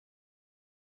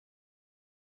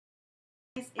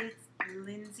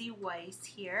Lindsay Weiss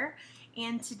here,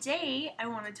 and today I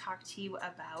want to talk to you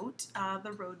about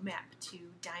the roadmap to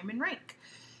Diamond Rank.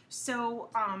 So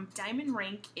Diamond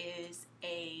Rank is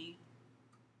a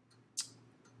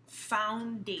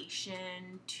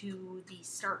foundation to the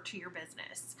start to your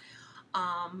business.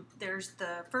 There's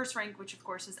the first rank, which of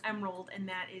course is Emerald, and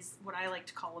that is what I like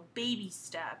to call a baby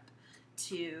step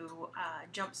to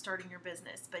jump starting your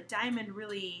business. But Diamond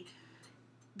really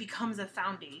becomes a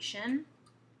foundation,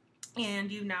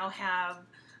 and you now have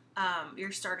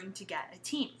you're starting to get a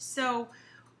team. So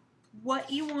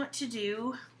what you want to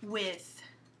do with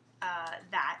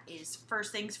that is,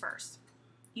 first things first,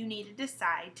 you need to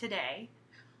decide today,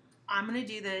 I'm going to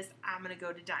do this, I'm going to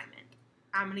go to Diamond,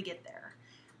 I'm going to get there.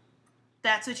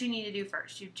 That's what you need to do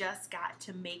first. You just got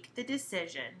to make the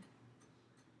decision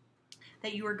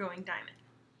that you are going Diamond.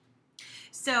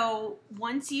 So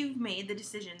once you've made the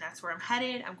decision, that's where I'm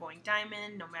headed, I'm going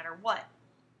Diamond no matter what.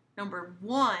 Number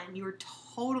one, you're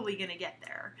totally going to get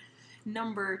there.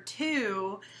 Number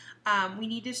two, we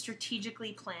need to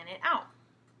strategically plan it out.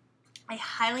 I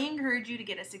highly encourage you to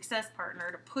get a success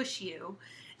partner to push you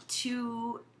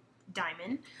to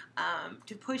Diamond,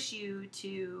 to push you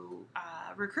to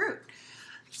recruit.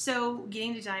 So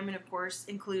getting to Diamond, of course,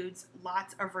 includes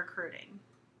lots of recruiting.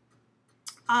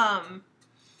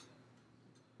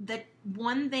 The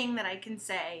one thing that I can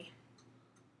say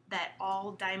that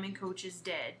all Diamond coaches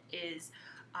did is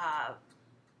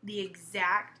the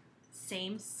exact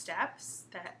same steps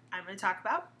that I'm going to talk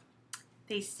about.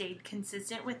 They stayed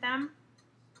consistent with them,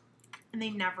 and they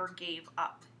never gave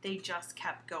up. They just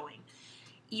kept going.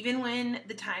 Even when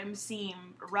the times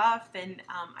seem rough, and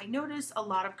I notice a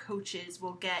lot of coaches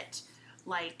will get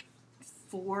like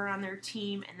 4 on their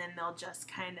team, and then they'll just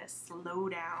kind of slow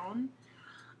down.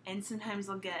 And sometimes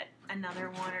they'll get another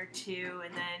 1 or 2,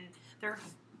 and then they're,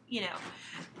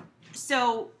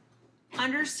 so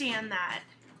understand that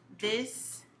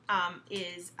this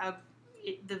is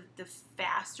the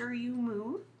faster you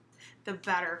move, the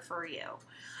better for you.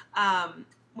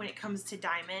 When it comes to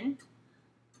Diamond,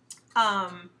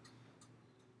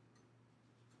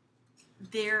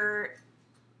 they're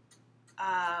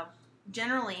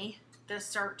generally the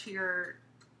start to your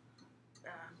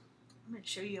I'm going to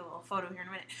show you a little photo here in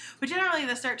a minute. But generally,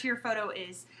 the start to your photo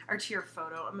is, or to your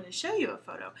photo, I'm going to show you a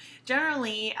photo.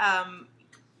 Generally,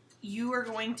 you are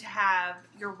going to have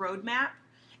your roadmap,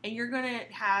 and you're going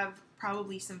to have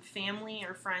probably some family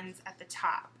or friends at the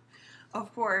top.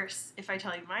 Of course, if I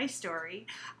tell you my story,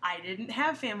 I didn't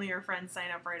have family or friends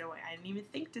sign up right away. I didn't even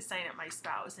think to sign up my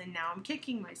spouse, and now I'm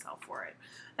kicking myself for it.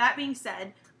 That being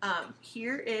said,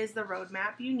 here is the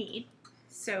roadmap you need.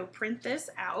 So print this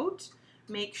out.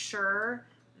 Make sure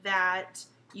that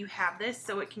you have this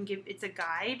so it's a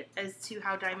guide as to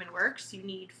how Diamond works. You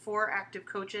need 4 active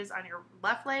coaches on your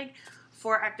left leg,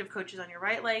 4 active coaches on your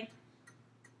right leg,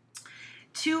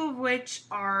 2 of which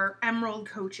are Emerald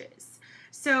coaches.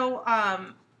 So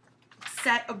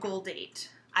set a goal date.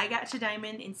 I got to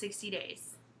Diamond in 60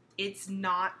 days. It's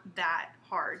not that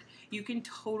hard. You can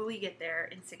totally get there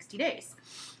in 60 days.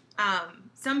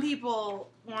 Some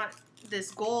people want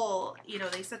this goal,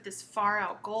 they set this far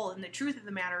out goal, and the truth of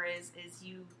the matter is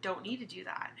you don't need to do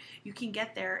that. You can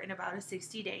get there in about a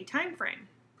 60-day time frame.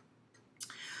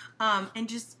 And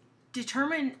just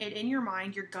determine it in your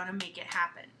mind, you're gonna make it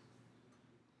happen.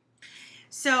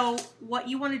 So what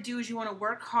you want to do is you want to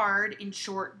work hard in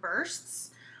short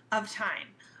bursts of time.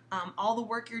 All the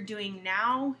work you're doing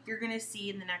now, you're going to see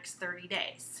in the next 30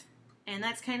 days. And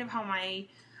that's kind of how my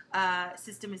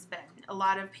system has been. A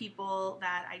lot of people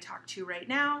that I talk to right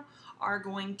now are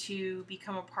going to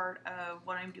become a part of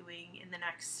what I'm doing in the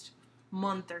next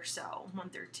month or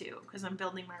 2, because I'm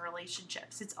building my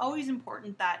relationships. It's always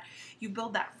important that you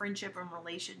build that friendship and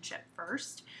relationship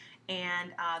first,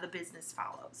 and the business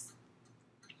follows.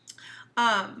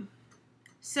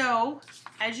 So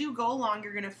as you go along,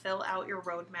 you're going to fill out your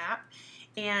roadmap,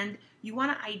 and you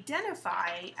want to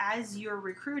identify, as you're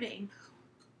recruiting,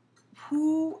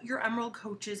 who your Emerald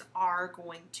coaches are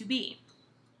going to be.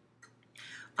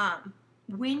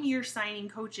 When you're signing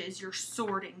coaches, you're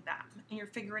sorting them, and you're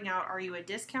figuring out, are you a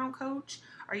discount coach?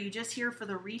 Are you just here for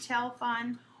the retail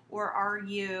fun? Or are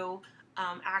you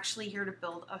actually here to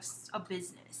build a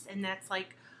business? And that's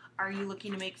like, are you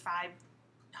looking to make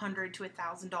 $500 to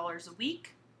 $1,000 a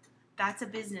week? That's a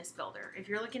business builder. If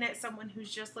you're looking at someone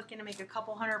who's just looking to make a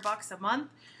couple $100 a month,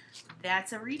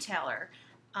 that's a retailer.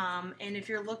 And if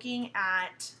you're looking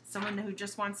at someone who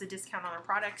just wants a discount on their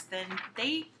products, then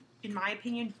they, in my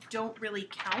opinion, don't really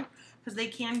count, because they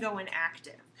can go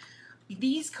inactive.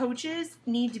 These coaches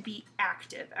need to be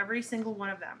active, every single one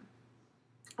of them.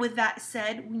 with that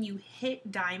said, when you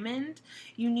hit diamond,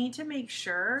 you need to make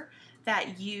sure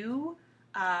that you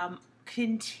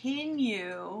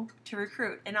continue to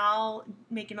recruit. And I'll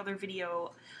make another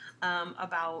video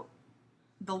about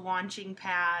the launching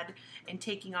pad and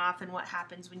taking off and what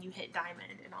happens when you hit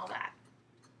diamond and all that.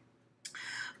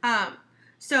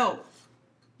 So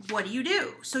what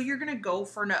do? So you're going to go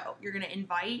for no. You're going to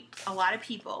invite a lot of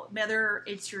people, whether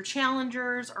it's your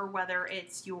challengers or whether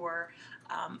it's your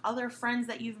other friends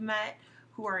that you've met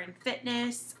who are in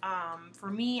fitness. For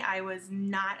me, I was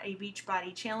not a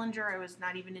Beachbody challenger. I was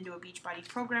not even into a Beachbody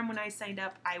program when I signed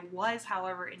up. I was,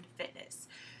 however, into fitness.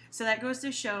 So that goes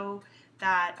to show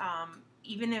that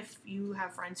even if you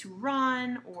have friends who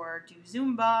run or do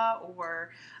Zumba or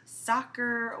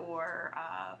soccer or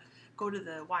go to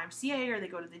the YMCA or they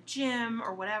go to the gym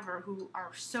or whatever, who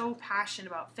are so passionate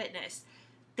about fitness,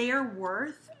 they are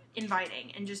worth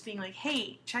inviting and just being like,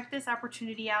 hey, check this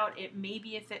opportunity out. It may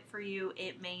be a fit for you.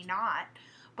 It may not,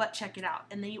 but check it out.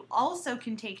 And then you also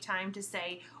can take time to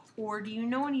say, or do you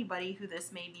know anybody who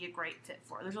this may be a great fit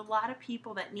for? There's a lot of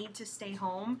people that need to stay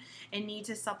home and need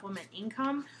to supplement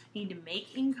income, need to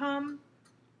make income.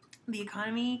 The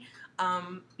economy,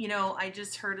 I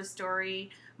just heard a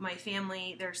story. My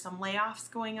family, there's some layoffs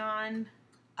going on,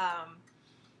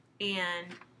 and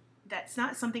that's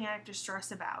not something I have to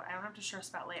stress about. I don't have to stress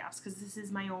about layoffs because this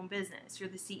is my own business. You're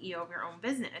the CEO of your own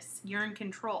business. You're in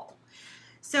control.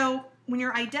 So when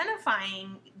you're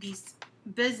identifying these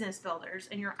business builders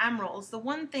and your emeralds, the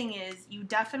one thing is you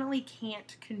definitely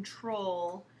can't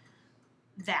control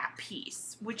that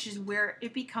piece, which is where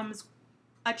it becomes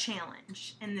a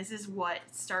challenge. And this is what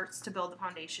starts to build the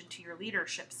foundation to your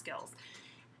leadership skills.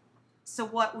 So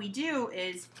what we do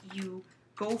is you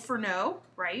go for no,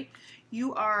 right?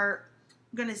 You are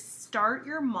going to start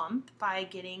your month by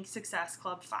getting Success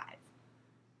Club 5.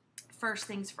 First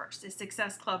things first is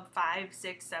Success Club 5,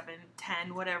 6, 7,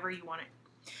 10, whatever you want it.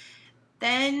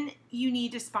 Then you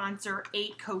need to sponsor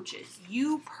 8 coaches.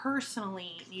 You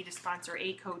personally need to sponsor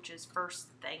 8 coaches first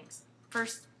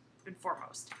and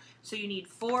foremost. So you need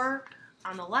 4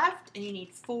 on the left and you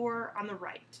need 4 on the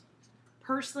right.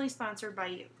 Personally sponsored by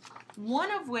you.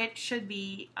 One of which should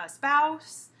be a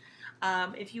spouse.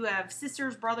 If you have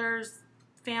sisters, brothers,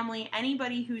 family,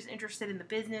 anybody who's interested in the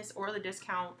business or the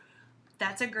discount,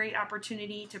 that's a great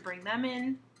opportunity to bring them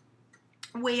in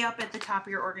way up at the top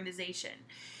of your organization.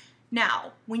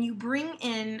 Now, when you bring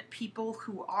in people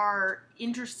who are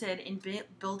interested in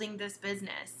building this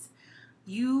business,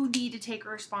 you need to take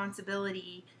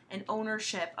responsibility and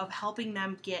ownership of helping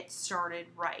them get started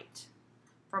right.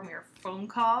 From your phone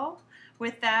call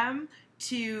with them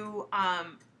to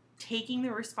taking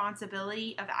the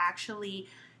responsibility of actually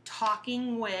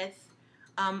talking with,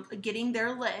 getting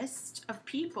their list of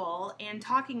people and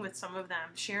talking with some of them,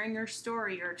 sharing your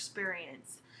story, your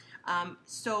experience.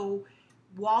 So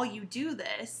while you do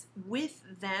this with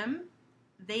them,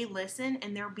 they listen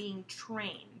and they're being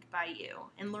trained by you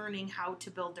and learning how to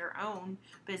build their own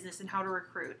business and how to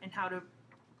recruit and how to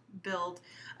build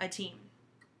a team.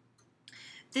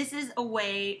 This is a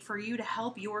way for you to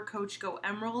help your coach go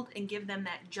emerald and give them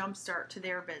that jump start to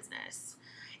their business.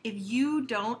 If you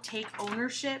don't take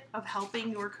ownership of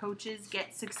helping your coaches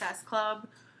get Success Club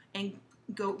and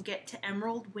go get to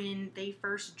emerald when they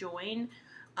first join,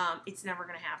 it's never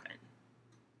going to happen.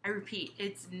 I repeat,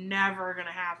 it's never going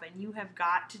to happen. You have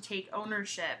got to take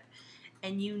ownership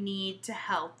and you need to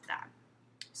help them.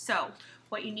 So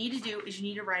what you need to do is you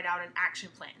need to write out an action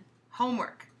plan.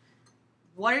 Homework.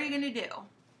 What are you going to do?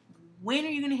 When are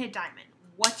you going to hit diamond?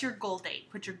 What's your goal date?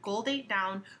 Put your goal date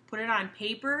down, put it on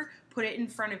paper, put it in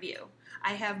front of you.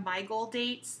 I have my goal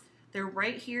dates. They're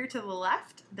right here to the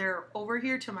left. They're over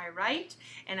here to my right,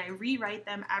 and I rewrite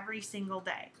them every single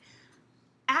day.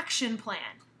 Action plan.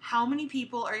 How many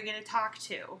people are you going to talk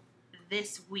to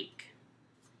this week?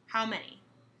 How many?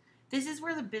 This is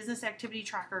where the business activity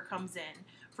tracker comes in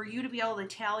for you to be able to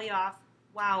tally off,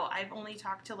 wow, I've only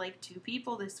talked to like 2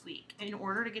 people this week. In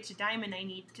order to get to diamond, I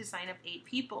need to sign up 8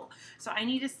 people. So I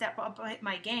need to step up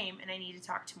my game and I need to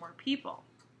talk to more people.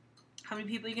 How many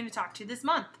people are you going to talk to this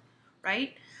month,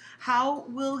 right? How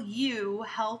will you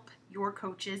help your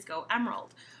coaches go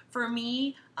emerald? For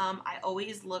me, I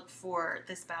always look for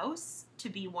the spouse to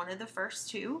be one of the first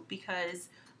 2 because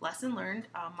lesson learned,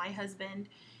 my husband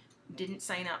didn't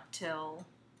sign up till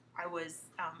I was,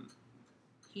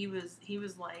 he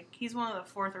was like, he's one of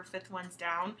the 4th or 5th ones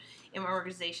down in my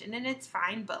organization, and it's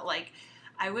fine, but like,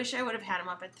 I wish I would have had him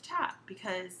up at the top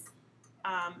because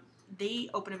they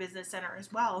open a business center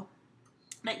as well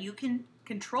that you can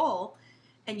control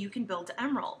and you can build to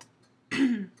emerald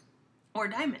or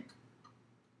diamond.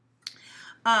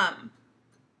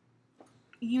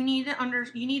 you need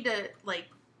to like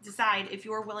decide if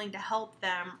you're willing to help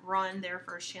them run their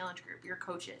first challenge group. Your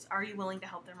coaches, are you willing to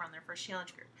help them run their first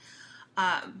challenge group?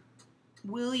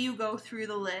 Will you go through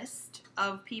the list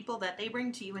of people that they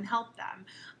bring to you and help them?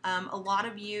 A lot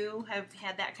of you have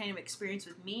had that kind of experience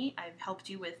with me. I've helped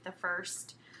you with the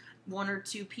first 1 or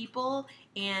 2 people,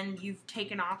 and you've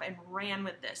taken off and ran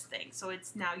with this thing. So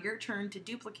it's now your turn to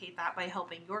duplicate that by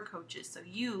helping your coaches, so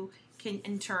you can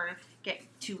in turn get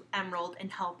to Emerald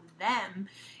and help them,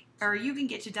 or you can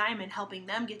get to Diamond helping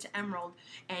them get to Emerald,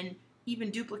 and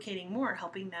even duplicating more,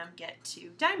 helping them get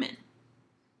to Diamond.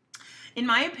 In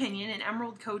my opinion, an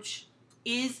Emerald coach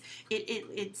is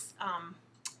it's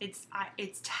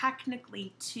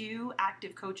technically 2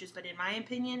 active coaches, but in my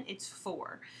opinion, it's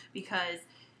 4, because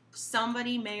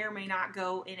somebody may or may not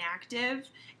go inactive,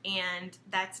 and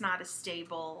that's not a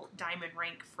stable Diamond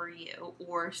rank for you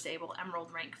or stable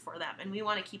Emerald rank for them. And we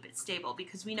want to keep it stable,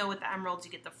 because we know with the Emeralds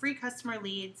you get the free customer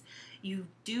leads, you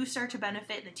do start to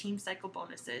benefit in the team cycle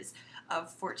bonuses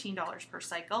of $14 per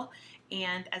cycle,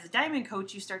 and as a Diamond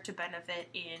coach you start to benefit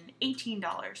in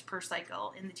 $18 per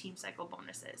cycle in the team cycle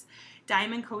bonuses.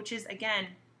 Diamond coaches, again,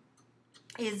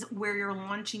 is where your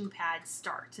launching pad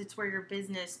starts. It's where your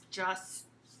business just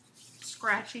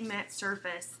scratching that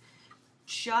surface,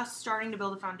 just starting to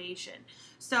build a foundation.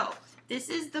 So this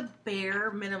is the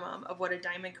bare minimum of what a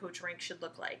Diamond coach rank should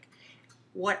look like.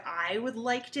 What I would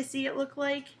like to see it look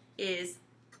like is,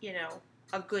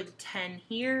 a good 10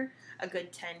 here, a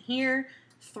good 10 here,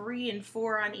 3 and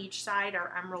 4 on each side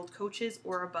are Emerald coaches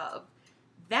or above.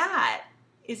 That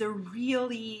is a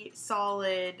really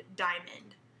solid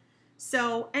Diamond.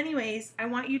 So anyways, I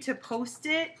want you to post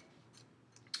it,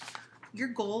 your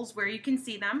goals, where you can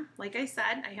see them. Like I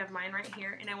said, I have mine right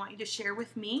here, and I want you to share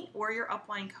with me or your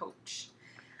upline coach.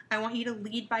 I want you to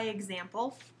lead by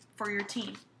example for your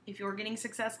team. If you're getting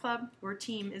Success Club, your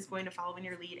team is going to follow in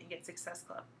your lead and get Success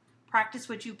Club. Practice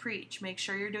what you preach. Make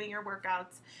sure you're doing your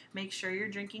workouts. Make sure you're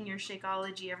drinking your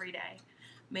Shakeology every day.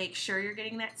 Make sure you're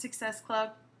getting that Success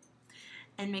Club,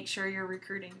 and make sure you're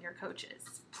recruiting your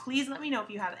coaches. Please let me know if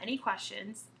you have any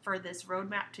questions for this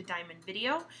Roadmap to Diamond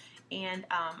video, and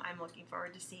I'm looking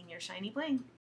forward to seeing your shiny bling.